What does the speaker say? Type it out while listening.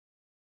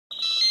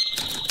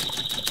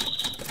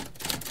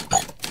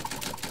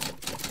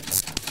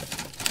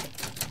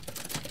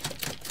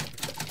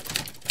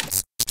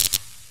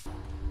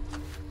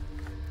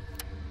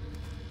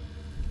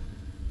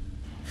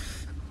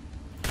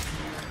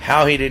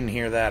How he didn't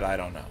hear that, I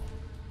don't know.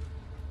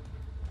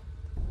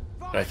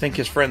 But I think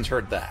his friends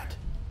heard that.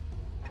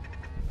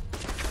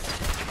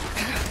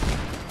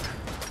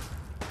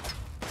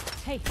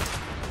 Hey,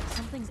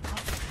 something's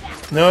out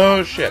back.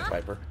 No shit,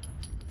 Piper.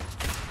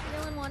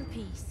 Still in one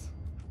piece.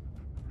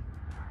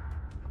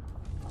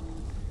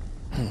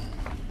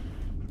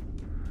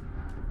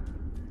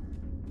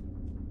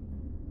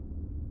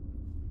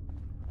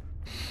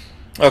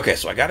 Okay,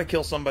 so I gotta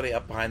kill somebody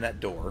up behind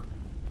that door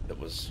that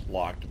was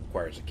locked and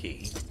requires a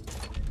key.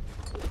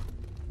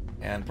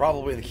 And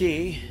probably the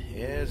key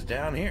is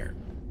down here.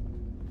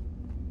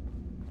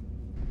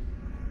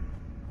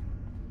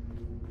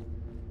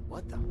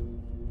 What the?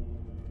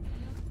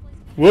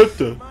 What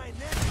the?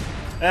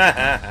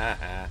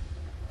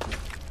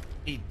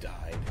 He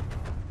died.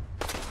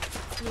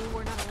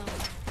 We're not alone.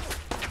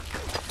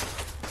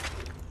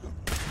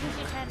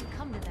 We just hadn't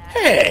come to that.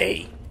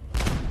 Hey!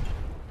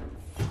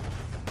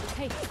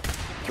 Hey,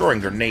 Throwing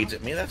grenades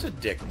at me, that's a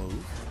dick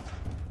move.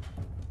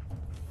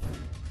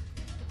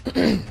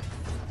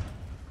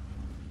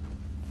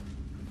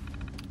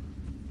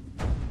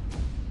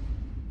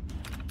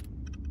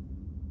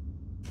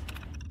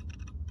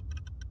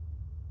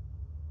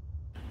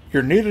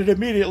 You're needed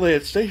immediately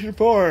at Station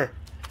 4.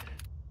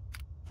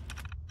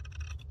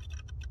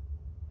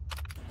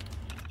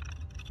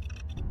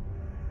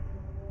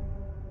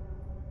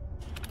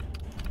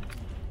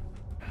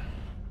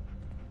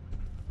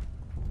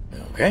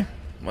 Okay.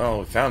 Well,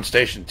 we found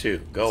Station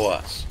 2. Go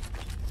us.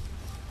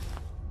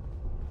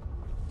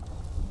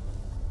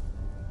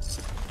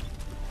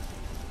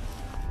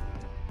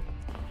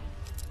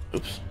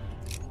 Oops.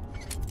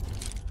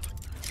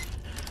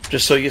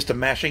 Just so used to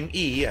mashing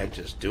E, I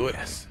just do it.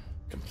 Yes.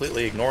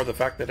 Completely ignore the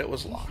fact that it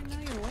was you locked.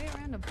 should know your way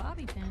around a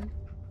bobby pin.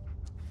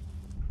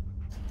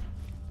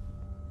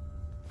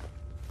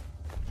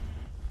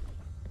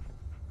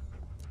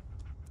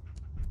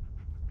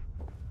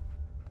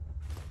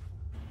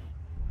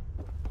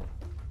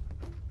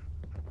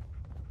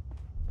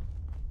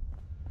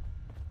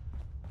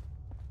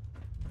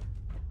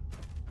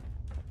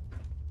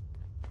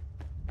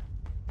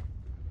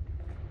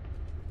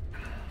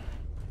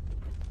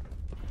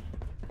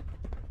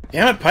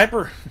 Damn it,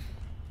 Piper!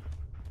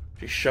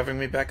 She's shoving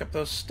me back up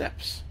those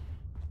steps.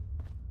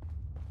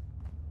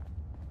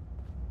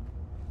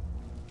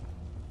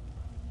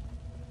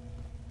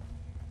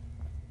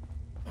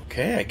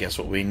 Okay, I guess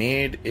what we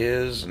need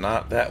is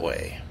not that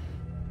way.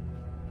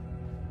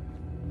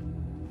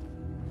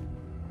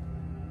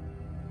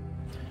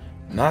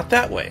 Not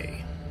that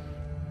way.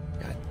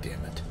 God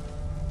damn it.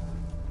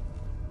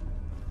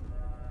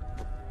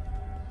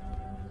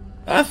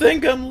 I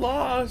think I'm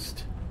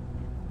lost.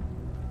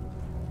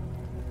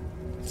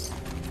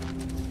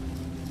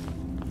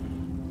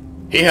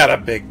 He had a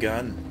big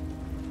gun.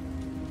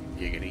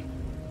 Giggity.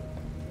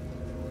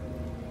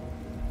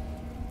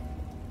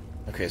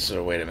 Okay,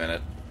 so wait a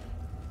minute.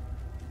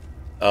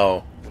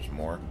 Oh, there's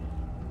more.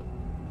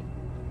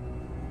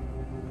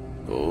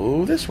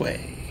 Go this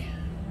way.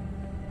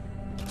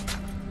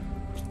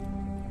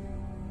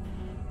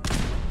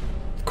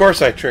 Of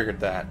course I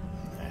triggered that.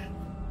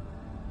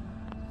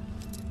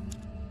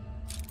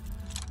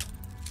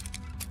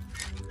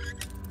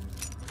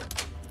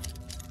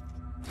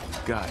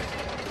 Got it.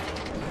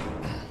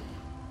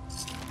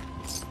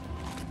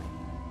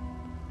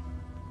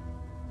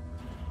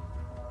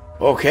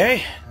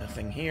 Okay,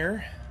 nothing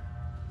here.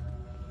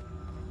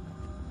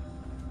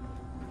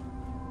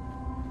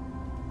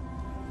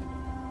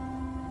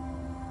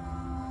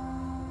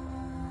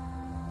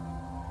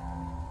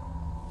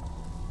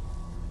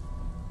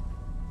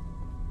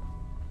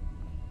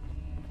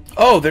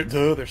 Oh,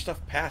 there's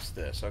stuff past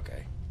this.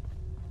 Okay.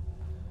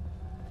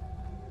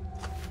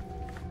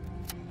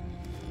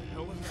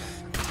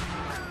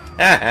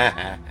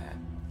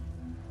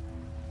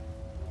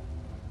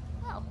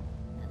 Well,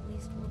 at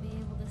least we'll be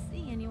able to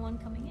see anyone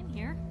coming in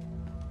here.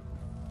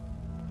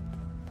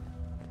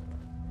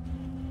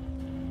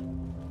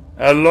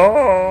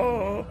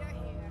 Hello.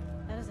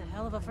 That is a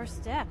hell of a first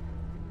step.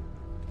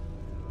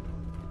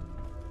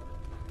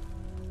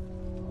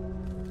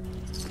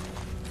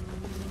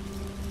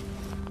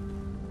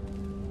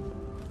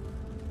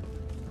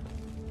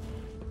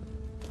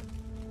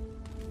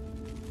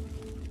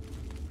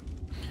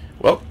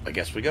 Well, I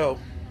guess we go.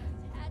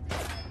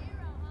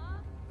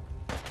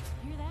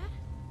 Hear that?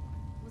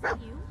 Was that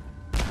you?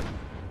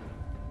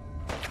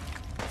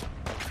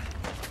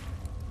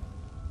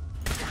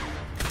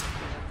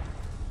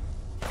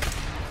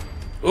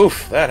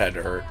 Oof, that had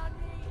to hurt.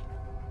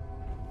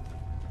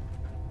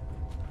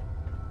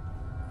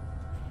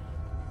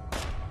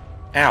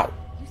 Ow.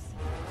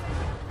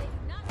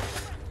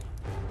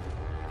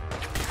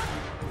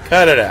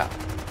 Cut it out.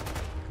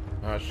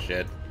 Oh,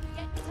 shit.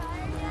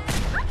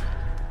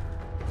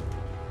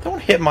 Don't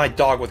hit my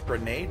dog with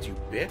grenades, you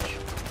bitch.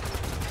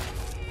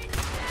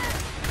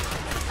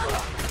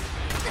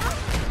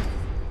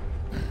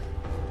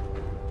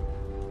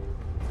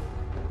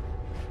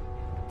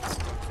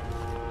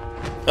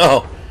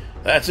 Oh,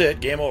 that's it.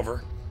 Game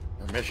over.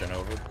 Or mission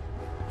over.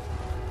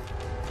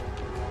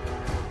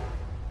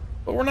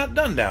 But we're not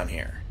done down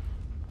here.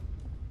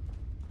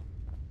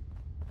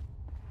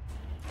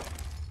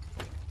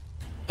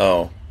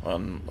 Oh,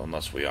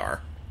 unless we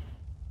are.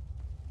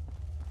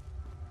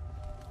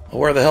 Well,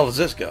 where the hell does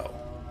this go?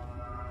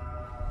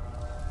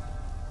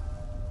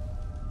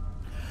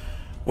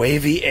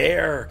 Wavy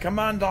air. Come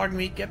on, dog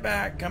meat, get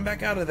back. Come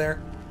back out of there.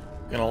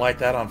 I'm gonna light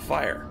that on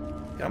fire.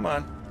 Come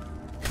on.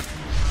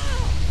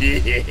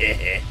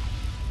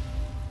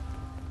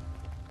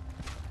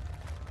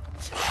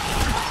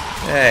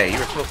 Hey, you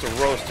were supposed to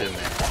roast him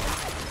there.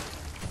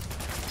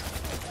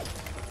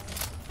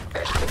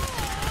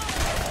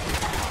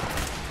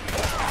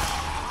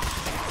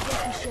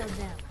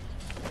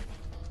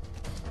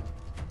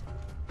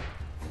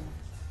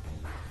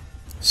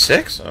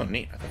 Six? Oh,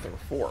 neat. I thought there were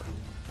four.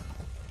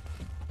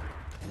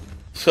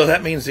 So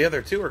that means the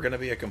other two are going to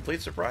be a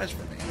complete surprise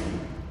for me.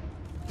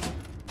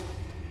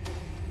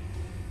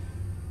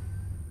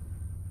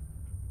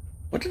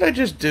 What did I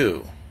just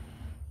do?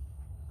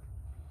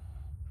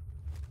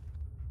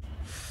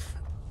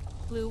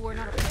 Blue, we're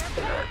not a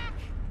pair.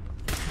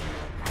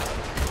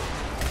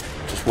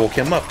 Just woke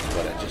him up, is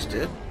what I just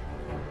did.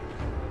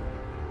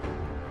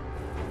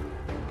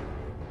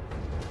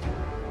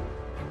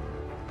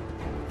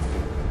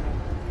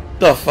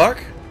 The fuck?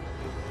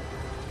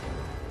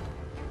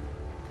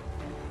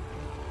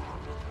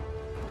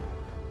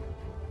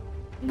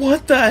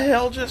 What the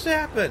hell just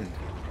happened?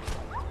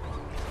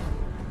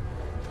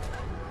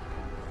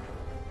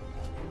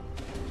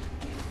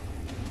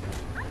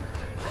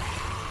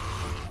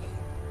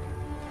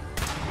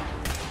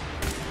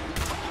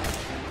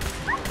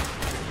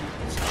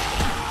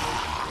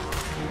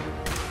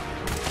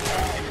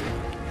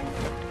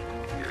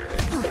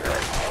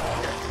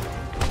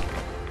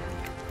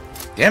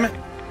 Damn it.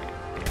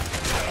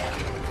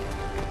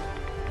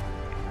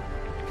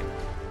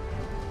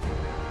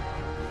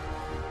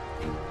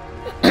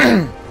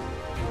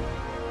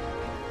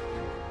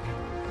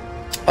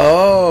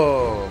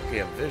 Oh, okay,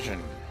 a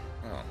vision.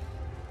 Oh.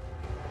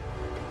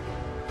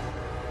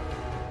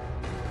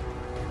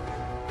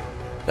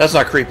 That's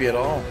not creepy at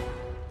all.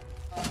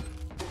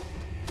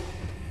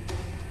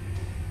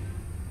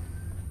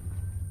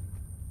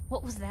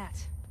 What was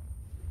that?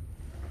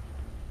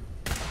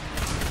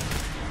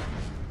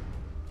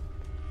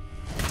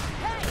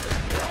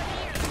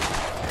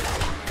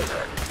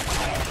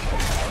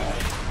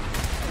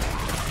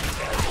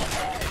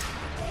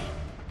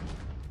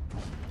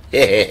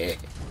 Hehehe.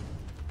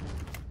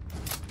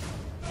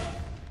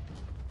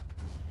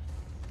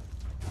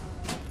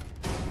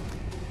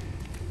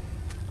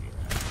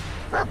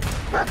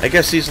 I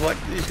guess these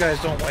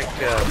guys don't like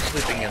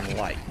sleeping in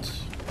light.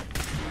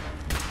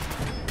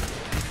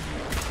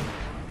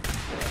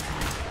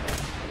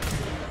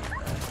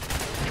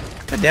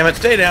 God damn it,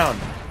 stay down!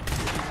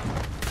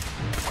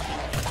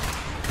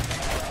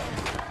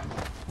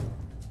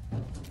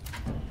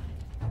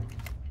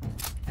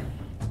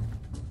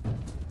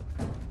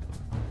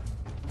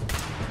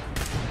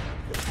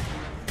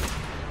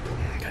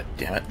 God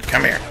damn it,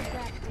 come here.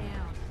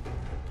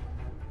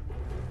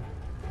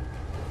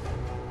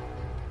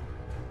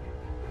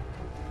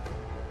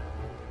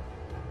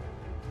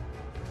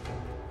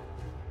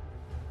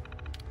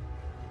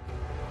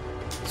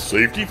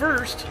 Safety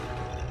first.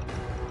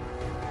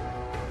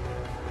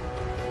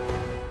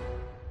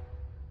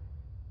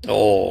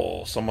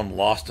 Oh, someone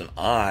lost an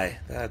eye.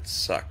 That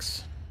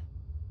sucks.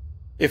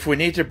 If we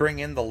need to bring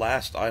in the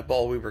last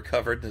eyeball we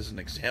recovered as an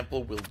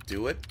example, we'll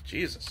do it.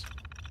 Jesus.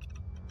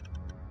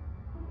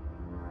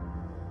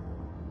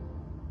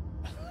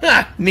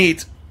 Ha!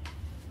 Neat.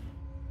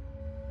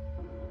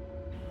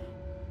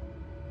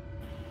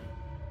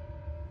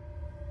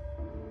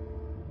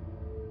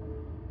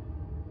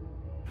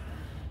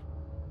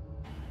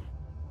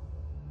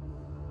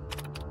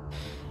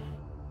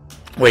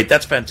 Wait,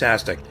 that's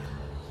fantastic.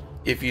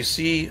 If you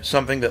see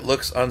something that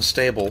looks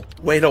unstable,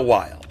 wait a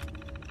while.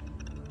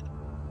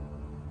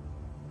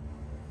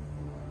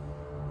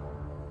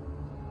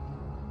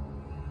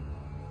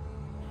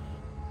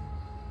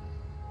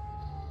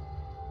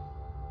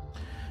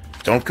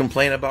 Don't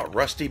complain about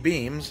rusty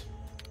beams.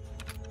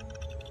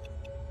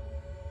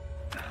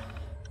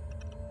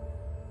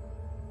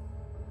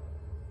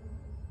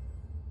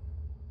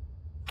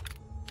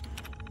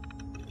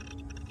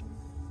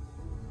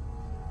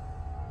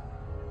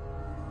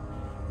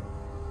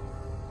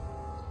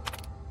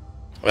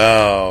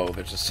 Oh,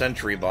 there's a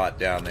sentry bot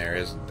down there,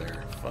 isn't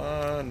there?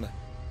 Fun.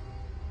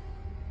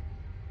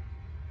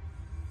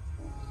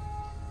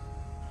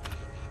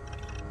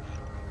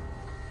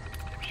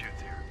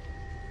 Shoots here.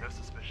 No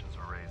suspicions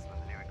were raised when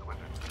the new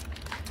equipment.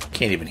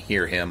 Can't even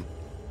hear him.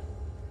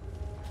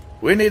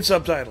 We need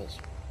subtitles.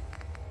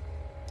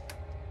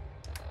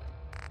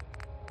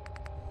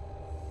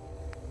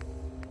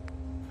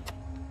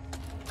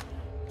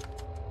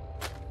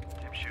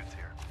 Shoots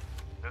here.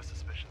 No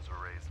suspicions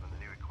were raised when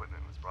the new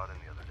equipment was brought in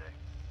the other day.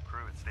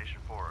 Crew at Station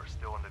 4 are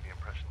still under the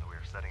impression that we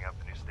are setting up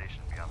a new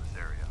station beyond this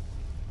area.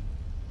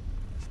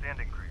 The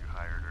standing crew you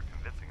hired are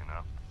convincing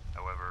enough.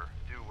 However,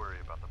 do worry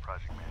about the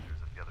project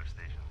managers at the other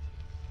stations,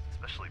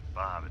 especially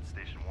Bob at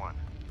Station 1.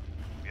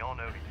 We all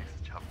know he takes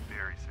his job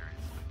very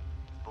seriously.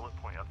 His bullet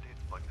point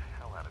updates bug the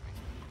hell out of me.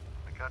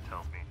 My gut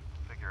tells me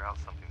to figure out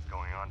something's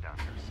going on down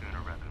here sooner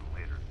rather than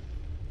later.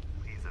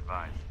 Please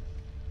advise.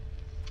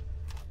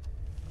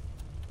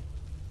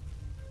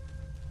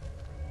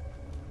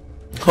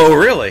 Oh,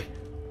 really?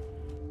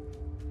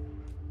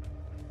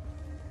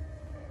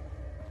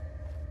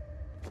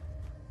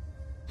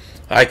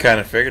 I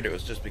kind of figured it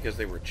was just because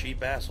they were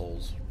cheap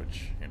assholes,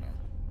 which, you know.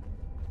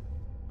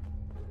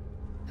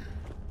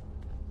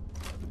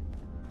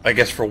 I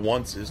guess for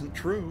once isn't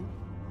true.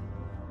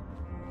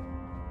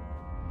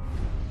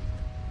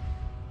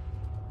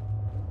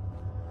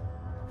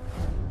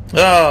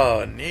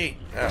 Oh, neat.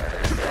 Alright,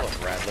 hello,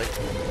 Bradley.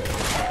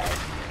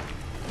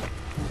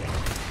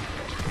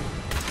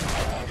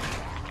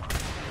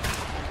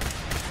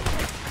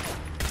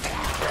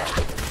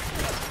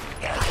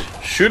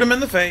 Shoot him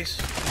in the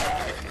face.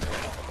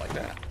 Like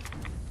that.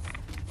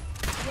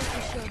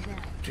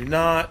 Do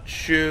not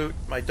shoot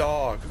my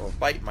dog, or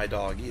bite my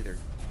dog either.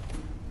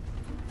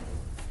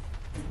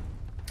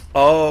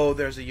 Oh,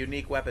 there's a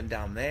unique weapon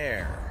down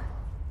there.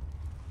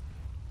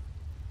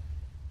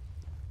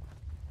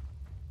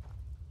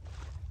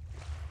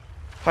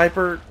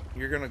 Piper,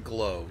 you're gonna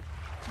glow.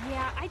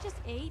 Yeah, I just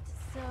ate,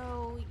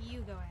 so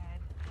you go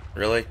ahead.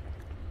 Really?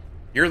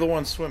 You're the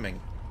one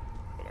swimming.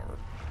 Whatever.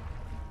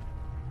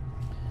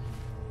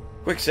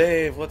 Quick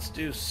save, let's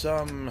do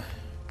some...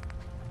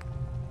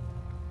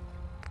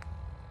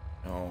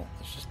 Oh,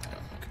 let's just...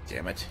 Oh,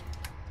 damn it.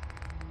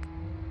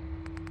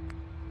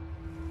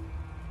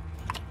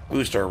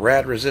 Boost our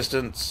rad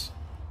resistance.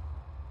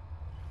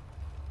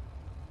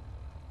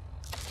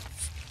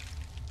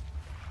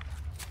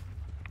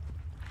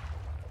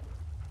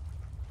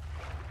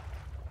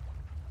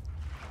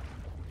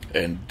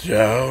 And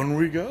down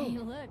we go. Hey,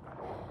 look.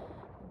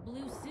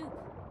 Blue soup.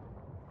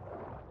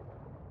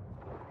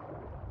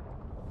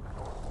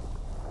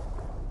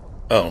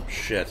 Oh,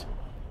 shit.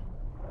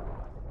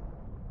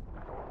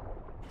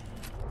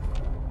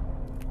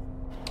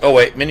 Oh,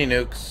 wait, mini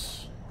nukes.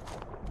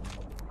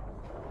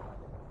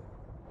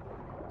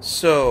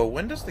 So,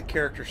 when does the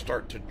character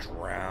start to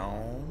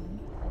drown?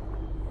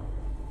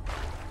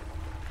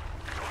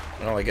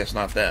 Well, I guess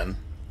not then.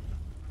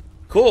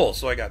 Cool,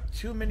 so I got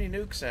 2 mini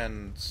nukes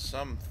and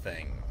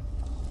something.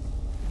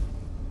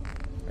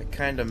 I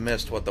kind of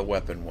missed what the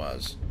weapon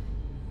was.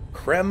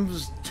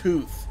 Krem's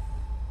Tooth.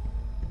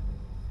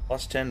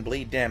 Plus 10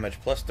 bleed damage,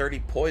 plus 30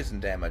 poison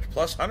damage,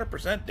 plus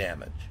 100%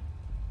 damage.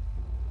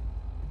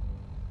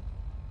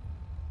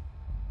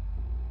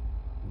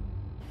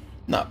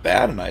 Not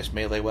bad, a nice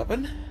melee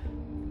weapon.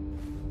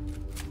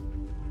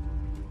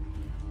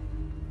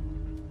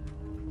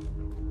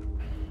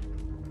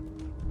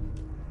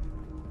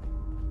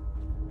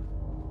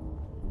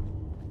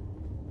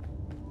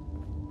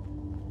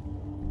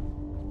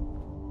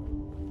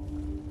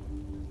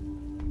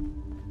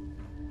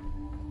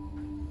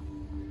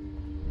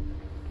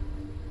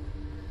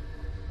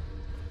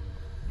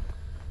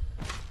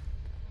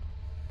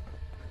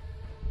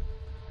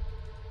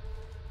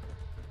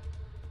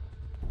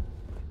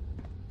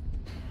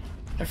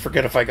 I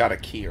forget if I got a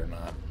key or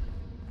not.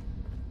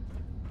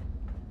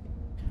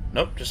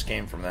 Nope, just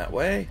came from that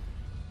way.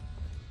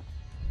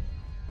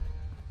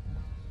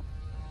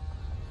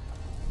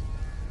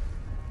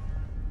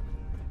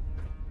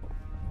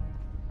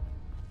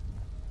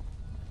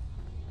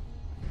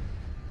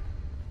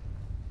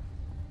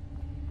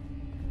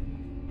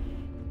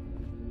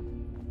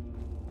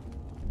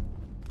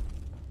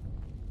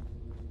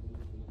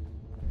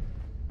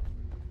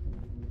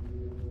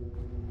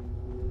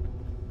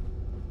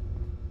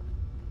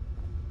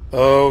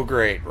 Oh,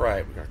 great.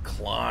 Right, we gotta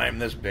climb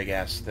this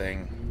big-ass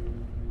thing.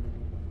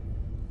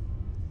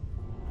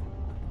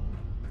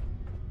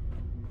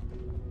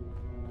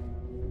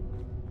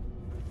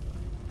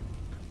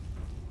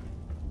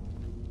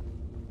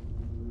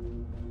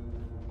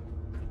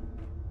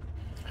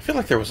 I feel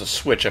like there was a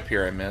switch up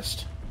here I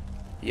missed.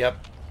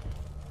 Yep.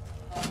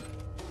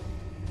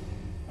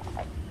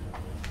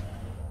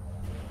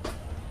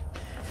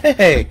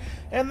 Hey!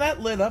 And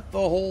that lit up the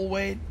whole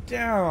way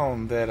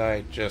down that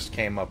I just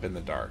came up in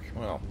the dark.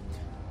 Well,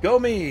 go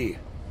me!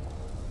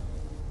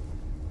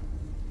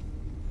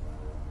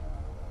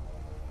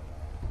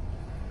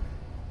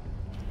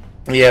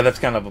 Yeah, that's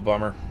kind of a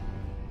bummer.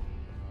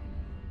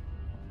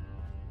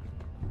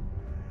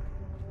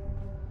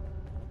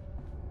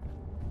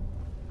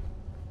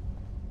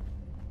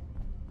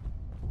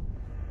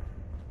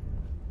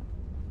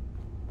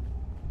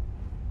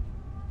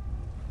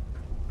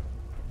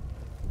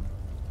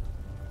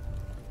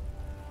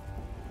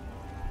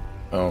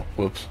 Oh,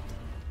 whoops.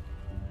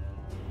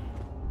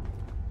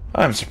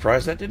 I'm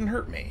surprised that didn't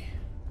hurt me.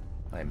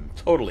 I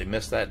totally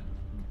missed that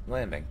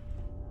landing.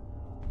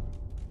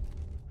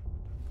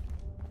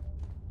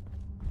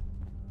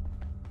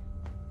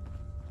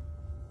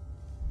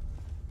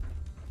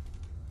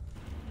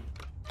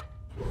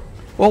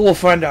 Well, we'll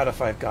find out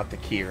if I've got the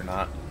key or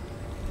not.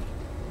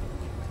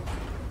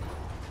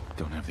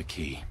 Don't have the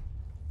key.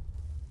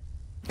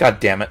 God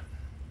damn it.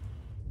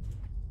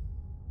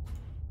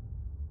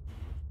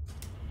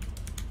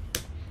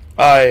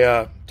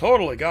 I,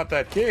 totally got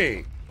that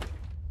key.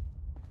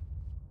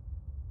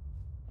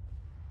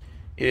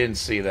 You didn't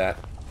see that.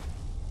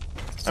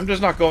 I'm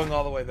just not going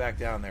all the way back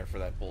down there for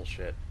that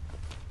bullshit.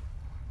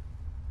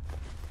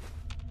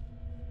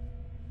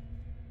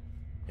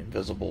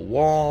 Invisible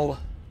wall.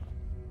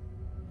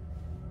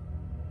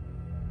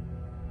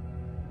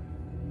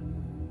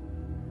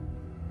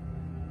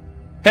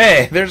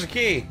 Hey, there's a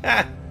key.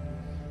 Ha!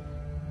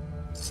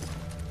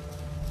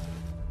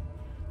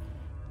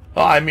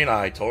 Oh, I mean,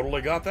 I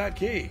totally got that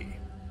key.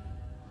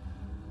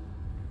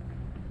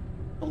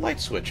 A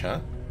light switch, huh?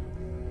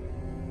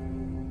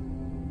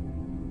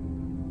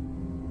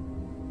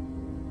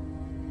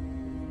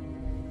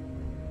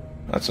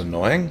 That's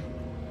annoying.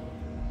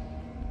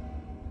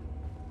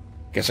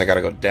 Guess I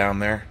gotta go down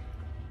there.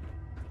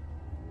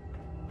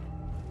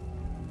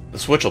 The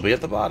switch will be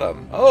at the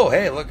bottom. Oh,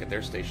 hey, look,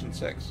 there's Station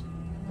 6.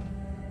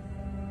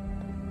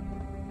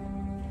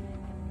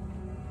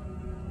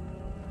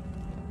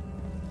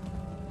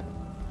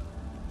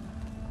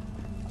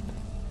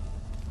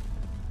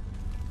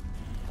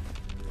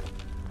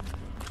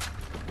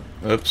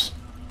 Oops.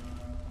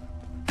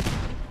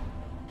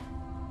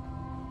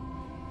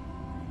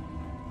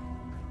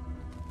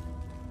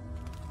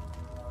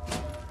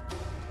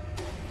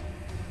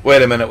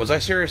 Wait a minute, was I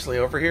seriously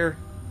over here?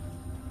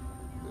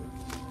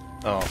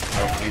 Oh,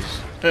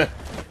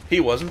 he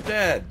wasn't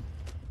dead.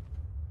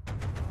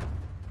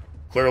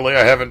 Clearly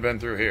I haven't been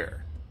through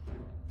here.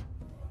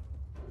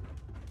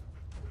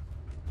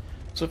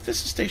 So if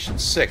this is Station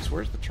 6,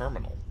 where's the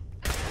terminal?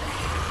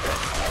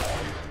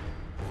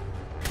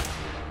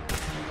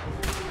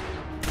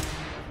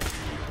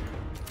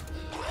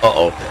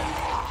 Uh-oh.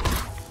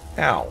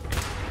 Ow.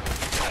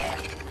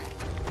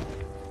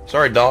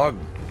 Sorry, dog.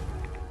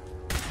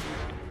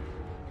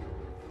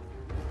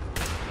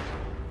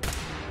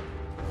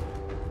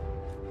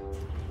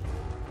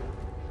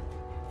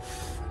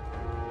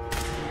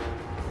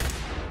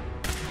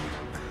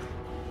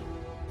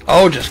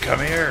 Oh, just come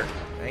here.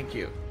 Thank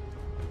you.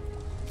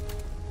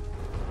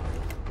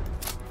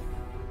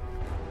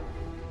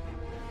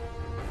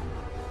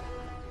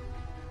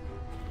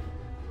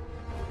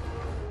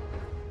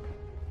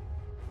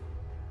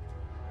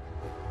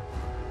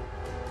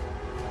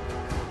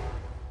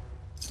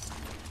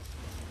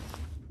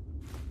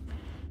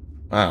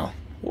 Wow.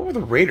 What were the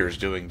Raiders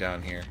doing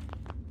down here?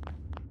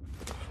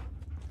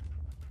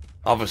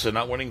 Obviously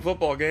not winning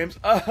football games.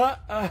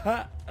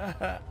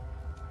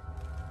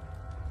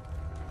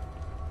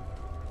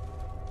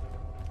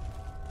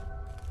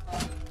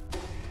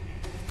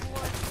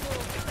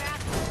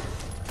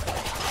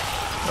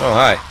 Oh,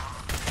 hi.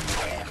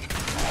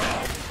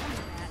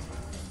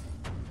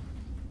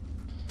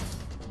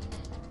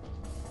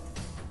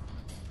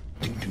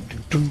 Ding, ding,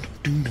 ding, ding,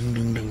 ding, ding,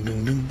 ding, ding,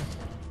 ding, ding.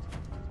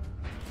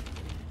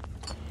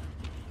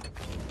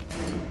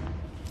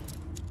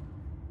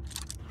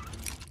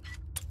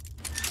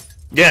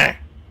 Yeah.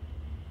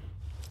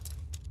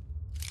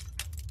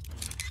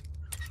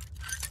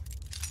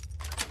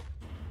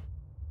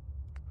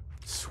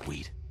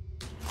 Sweet.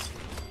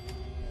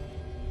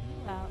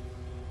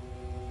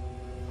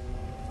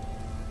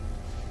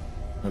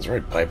 That's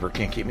right, Piper.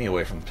 Can't keep me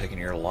away from picking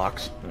your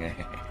locks.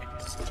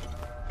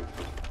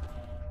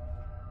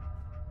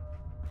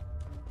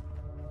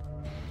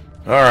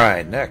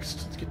 Alright,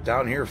 next. Let's get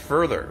down here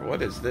further.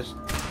 What is this?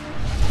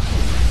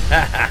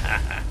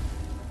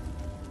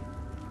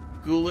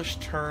 Ghoulish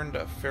turned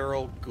a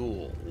feral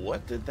ghoul.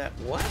 What did that...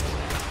 What?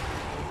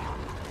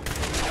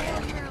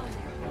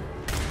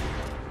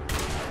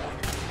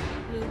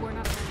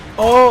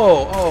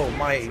 Oh,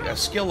 a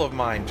skill of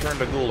mine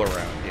turned a ghoul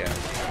around. Yeah.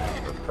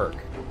 Or perk.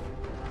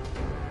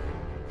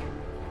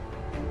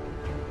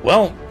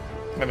 Well,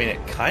 I mean,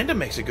 it kind of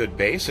makes a good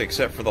base,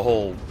 except for the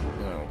whole,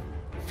 you know,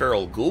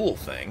 feral ghoul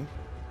thing.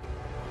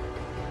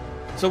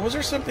 So was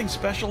there something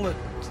special at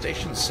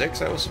Station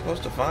 6 I was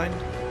supposed to find?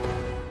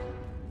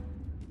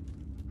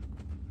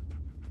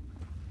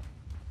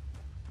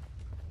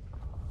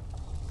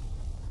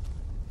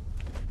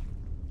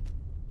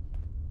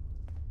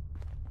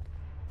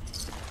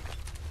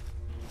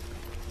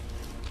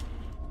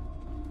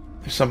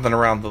 There's something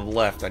around to the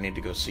left I need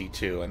to go see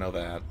too, I know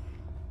that.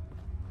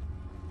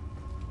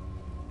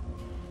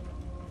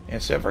 Yeah,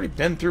 see, I've already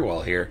been through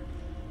all here.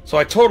 So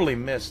I totally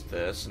missed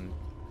this, and...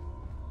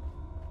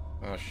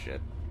 Oh,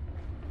 shit.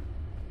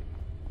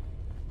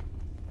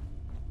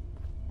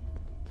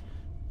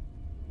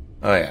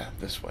 Oh, yeah,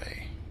 this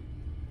way.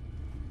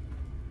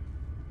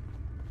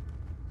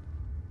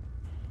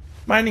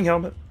 Mining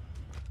helmet.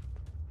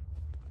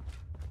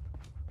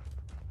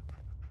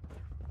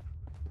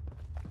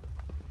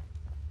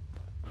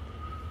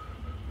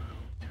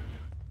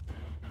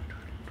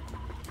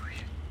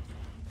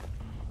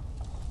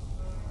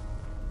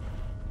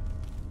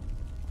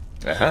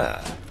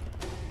 Aha.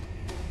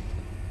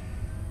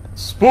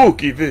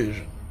 Spooky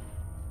vision.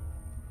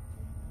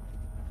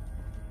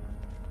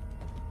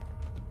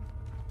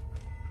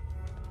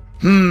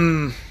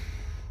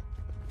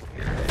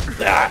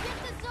 Ah.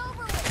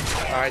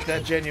 Alright,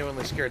 that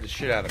genuinely scared the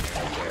shit out of me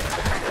right there.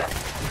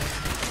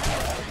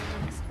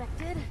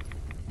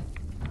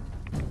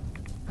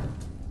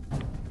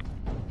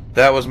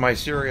 That was my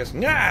serious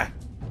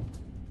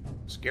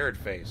scared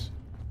face.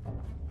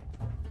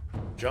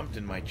 Jumped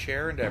in my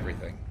chair and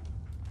everything.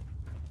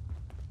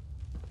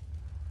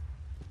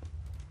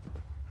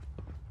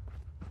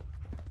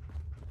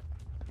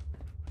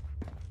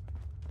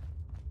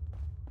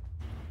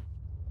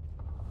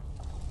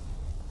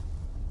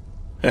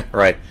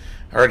 Right.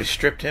 I already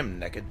stripped him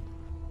naked.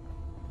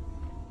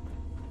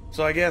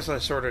 So I guess I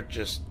sort of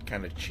just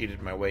kind of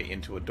cheated my way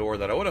into a door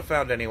that I would have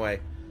found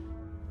anyway.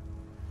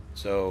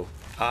 So,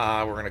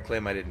 we're going to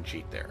claim I didn't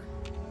cheat there.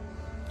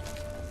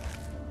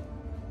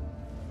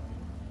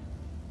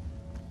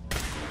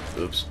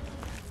 Oops.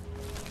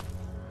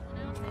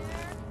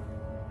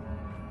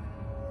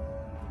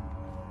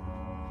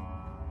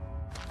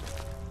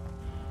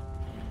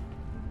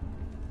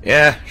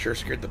 Yeah, sure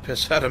scared the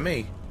piss out of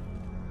me.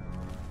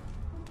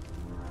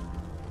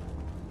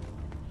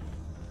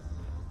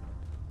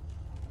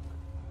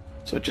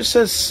 So it just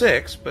says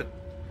 6, but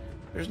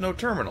there's no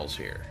terminals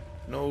here.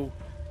 No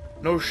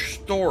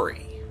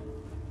story.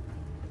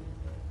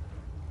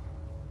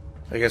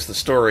 I guess the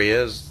story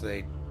is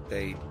they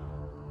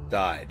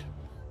died.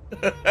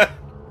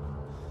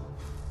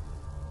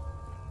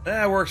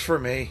 That works for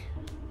me.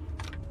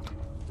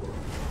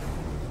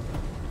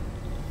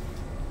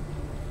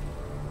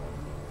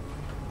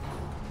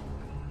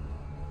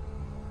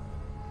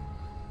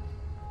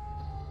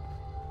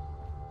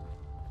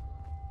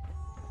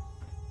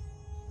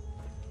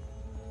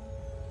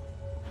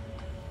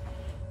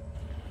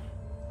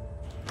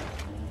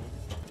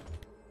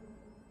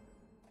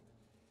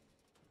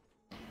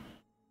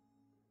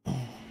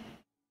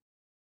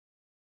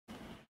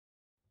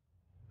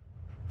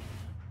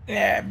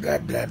 Yeah, blah,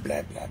 blah,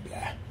 blah, blah,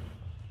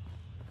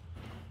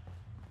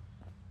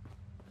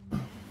 blah.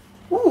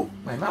 Ooh,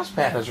 my mouse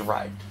pad has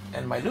arrived.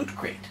 And my loot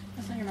crate.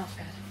 That's not your mouse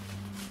pad.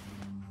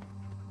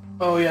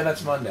 Oh, yeah,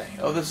 that's Monday.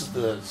 Oh, this is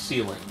the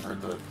ceiling, or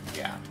the,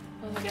 yeah.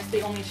 Well, I guess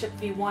they only shipped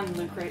the one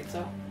loot crate,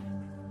 so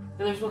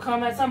the others will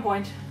come at some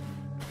point.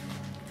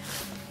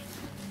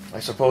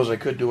 I suppose I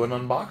could do an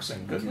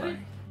unboxing, couldn't I?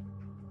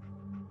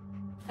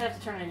 I'd have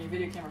to turn on your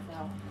video camera for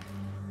that one.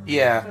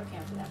 Yeah.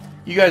 Webcam for that one.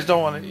 You guys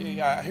don't want to...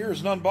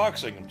 here's an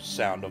unboxing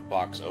sound of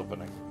box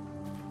opening.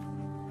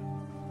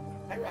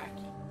 Alright.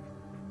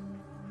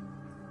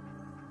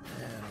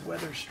 And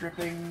weather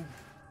stripping.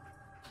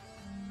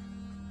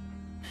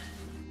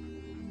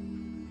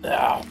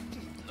 Now,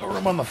 no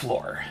room on the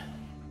floor.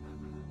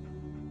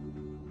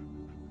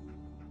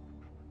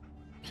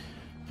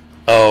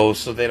 Oh,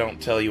 so they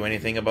don't tell you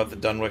anything about the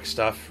Dunwich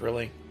stuff,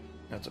 really?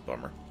 That's a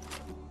bummer.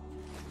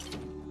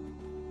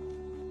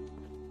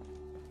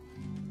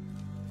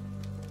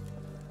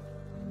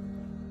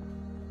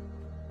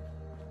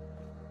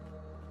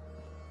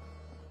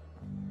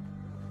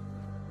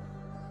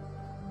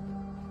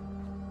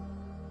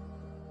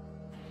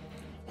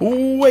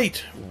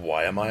 Wait!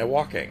 Why am I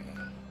walking?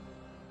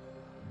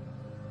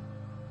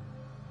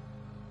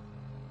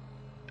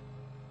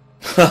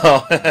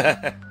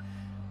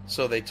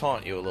 So they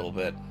taunt you a little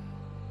bit.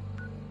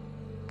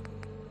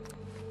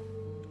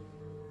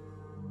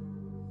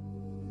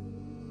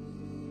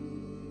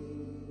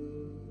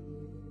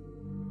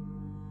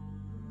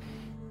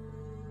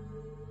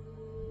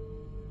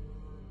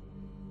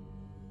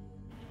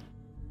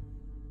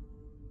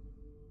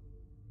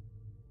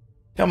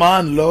 Come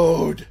on,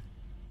 load!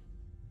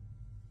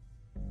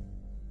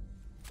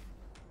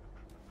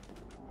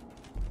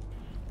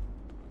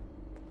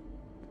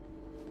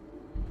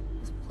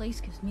 Place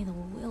gives me the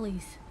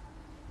willies.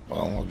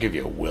 Well, I'll give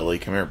you a willy.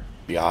 Come here,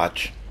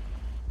 biatch.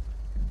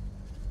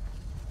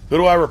 Who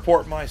do I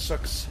report my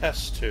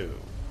success to?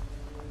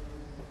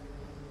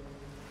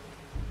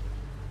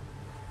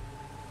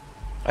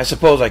 I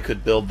suppose I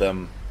could build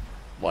them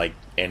like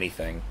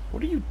anything.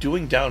 What are you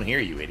doing down here,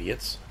 you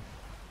idiots?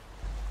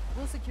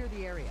 We'll secure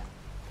the area.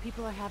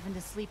 People are having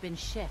to sleep in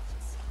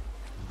shifts.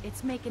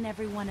 It's making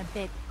everyone a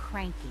bit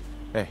cranky.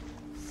 Hey.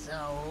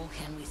 So,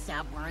 can we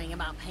stop worrying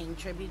about paying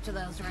tribute to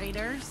those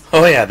raiders?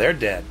 Oh yeah, they're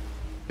dead.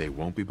 They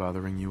won't be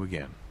bothering you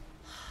again.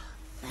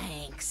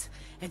 Thanks.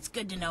 It's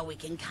good to know we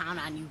can count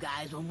on you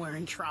guys when we're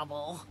in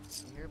trouble.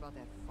 You hear about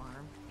that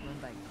farm run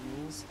by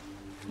ghouls?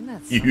 Isn't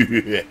that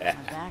something? Yeah.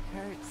 My back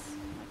hurts,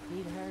 my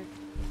feet hurt,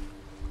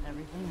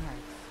 everything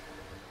hurts.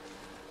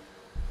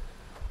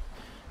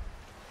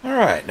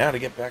 Alright, now to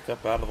get back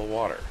up out of the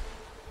water.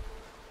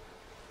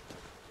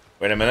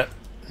 Wait a minute.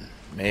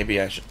 Maybe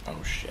I should...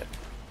 Oh, shit.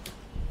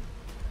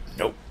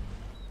 Nope.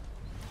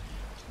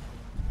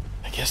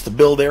 I guess the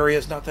build area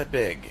is not that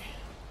big.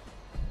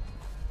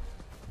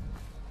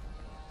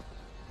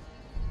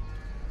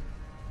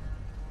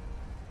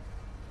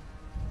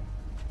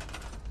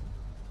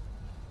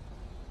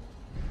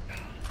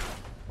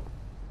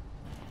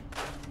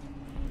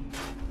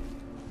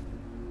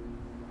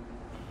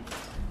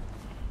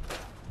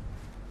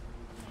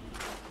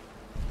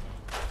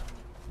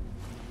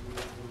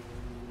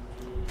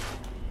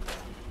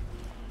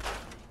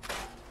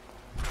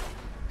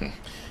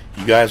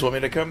 You guys want me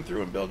to come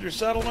through and build your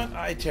settlement?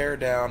 I tear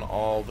down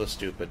all the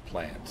stupid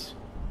plants.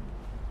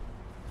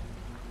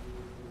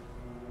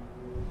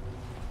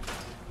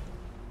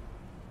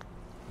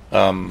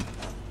 That's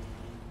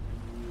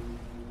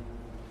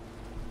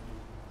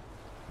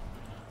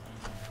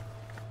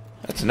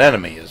an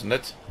enemy, isn't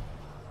it?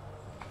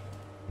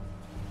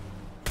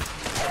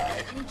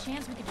 Any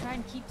chance we could try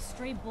and keep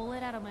Stray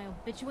Bullet out of my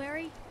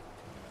obituary?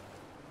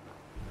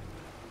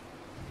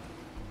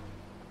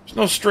 There's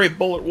no stray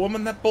bullet,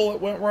 woman. That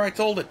bullet went where I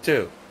told it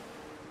to.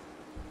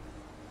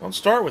 Don't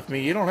start with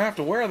me. You don't have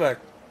to wear that.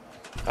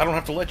 I don't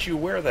have to let you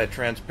wear that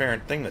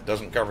transparent thing that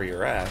doesn't cover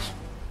your ass.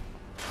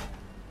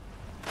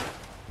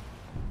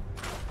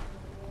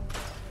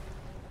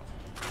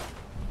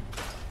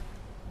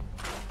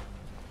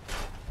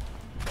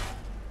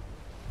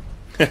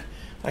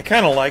 I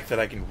kind of like that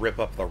I can rip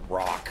up the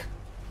rock.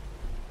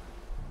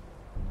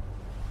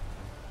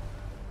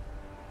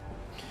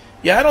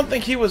 Yeah, I don't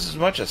think he was as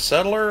much a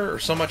settler, or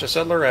so much a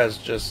settler as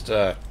just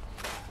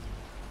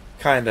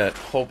kind of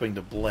hoping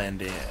to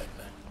blend in.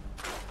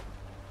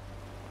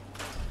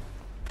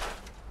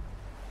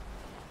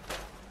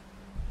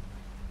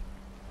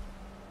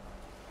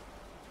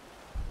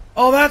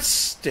 Oh, that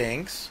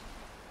stinks.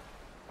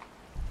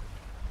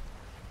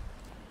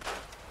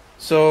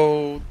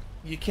 So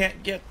you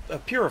can't get a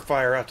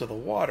purifier out to the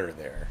water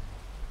there,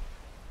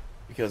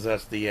 because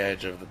that's the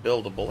edge of the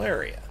buildable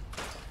area.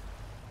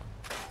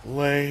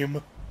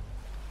 Lame.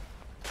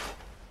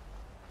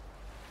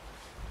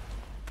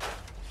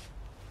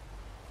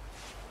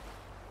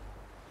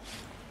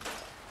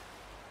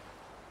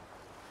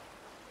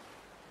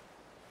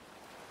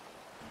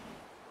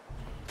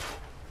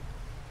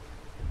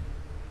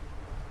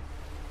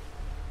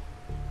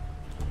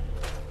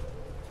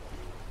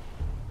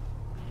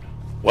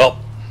 Well,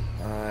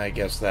 I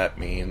guess that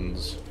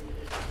means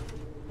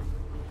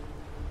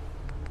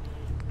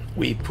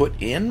we put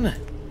in a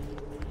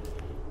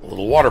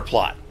little water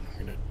plot.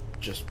 We're going to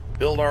just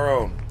build our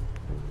own.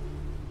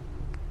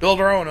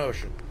 Build our own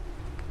ocean.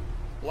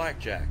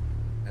 Blackjack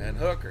and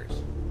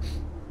hookers.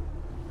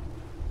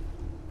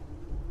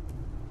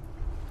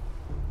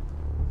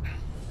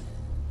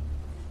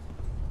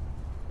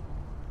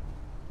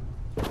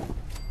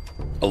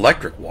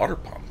 Electric water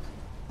pump.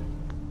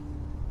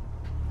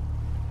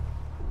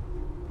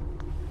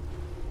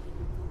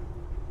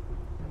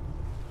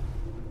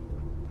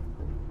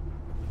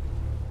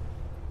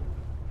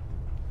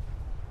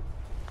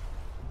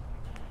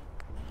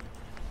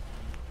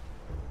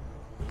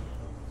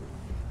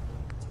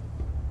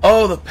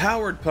 Oh, the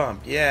powered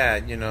pump. Yeah,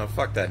 you know,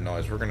 fuck that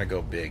noise. We're gonna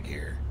go big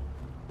here.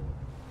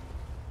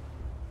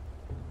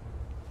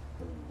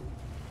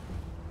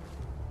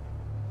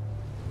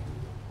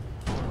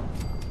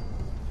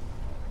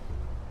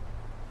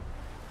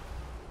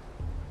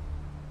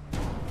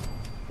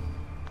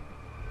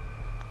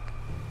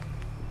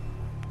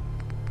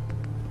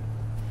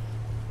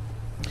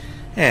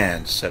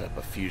 And set up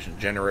a fusion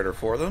generator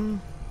for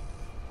them.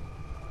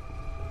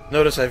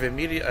 Notice I've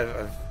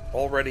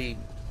already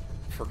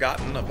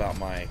forgotten about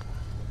my,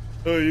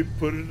 oh, you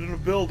put it in a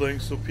building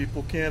so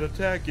people can't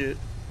attack it.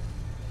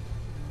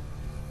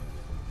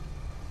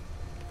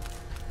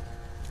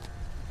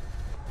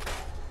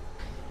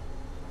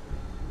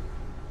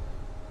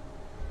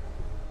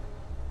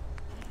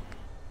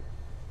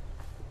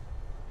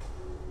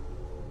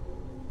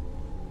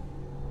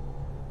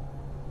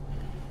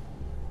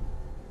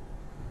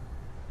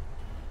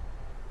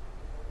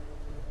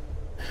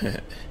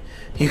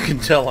 You can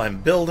tell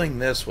I'm building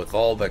this with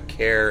all the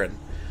care and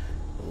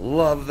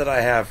love that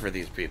I have for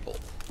these people.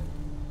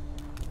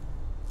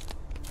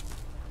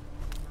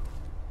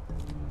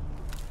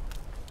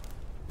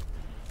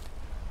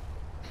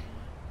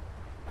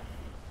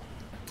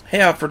 Hey,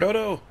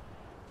 Alfredodo.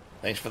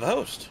 Thanks for the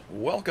host.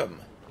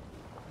 Welcome.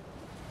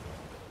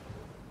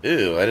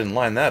 Ew, I didn't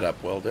line that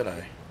up well, did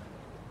I?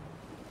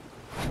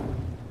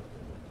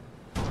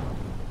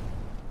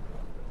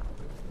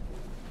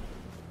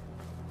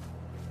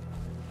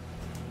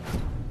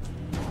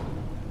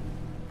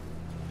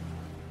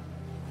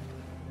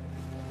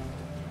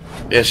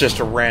 It's just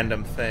a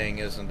random thing,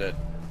 isn't it?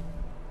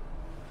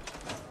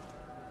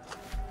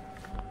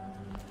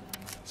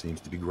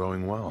 Seems to be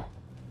growing well.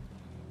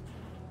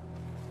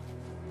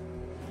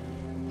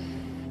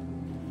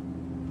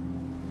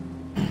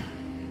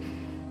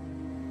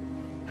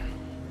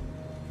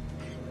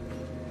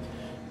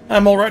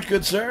 I'm all right,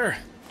 good sir.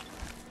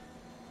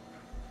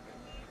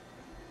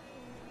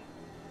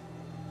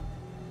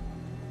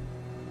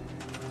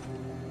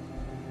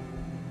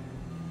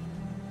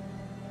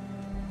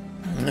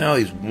 No,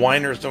 these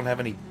whiners don't have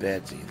any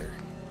beds either.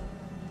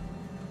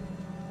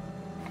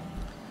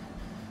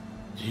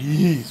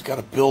 Jeez, got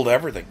to build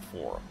everything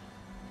for them.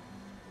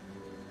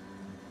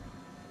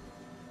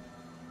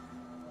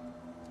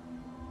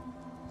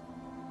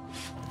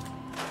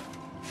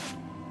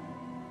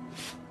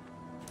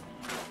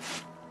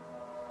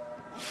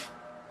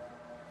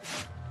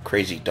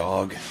 Crazy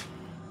dog.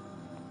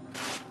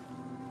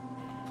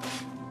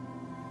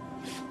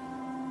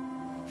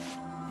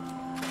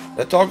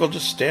 That dog will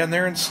just stand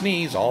there and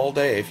sneeze all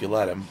day if you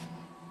let him.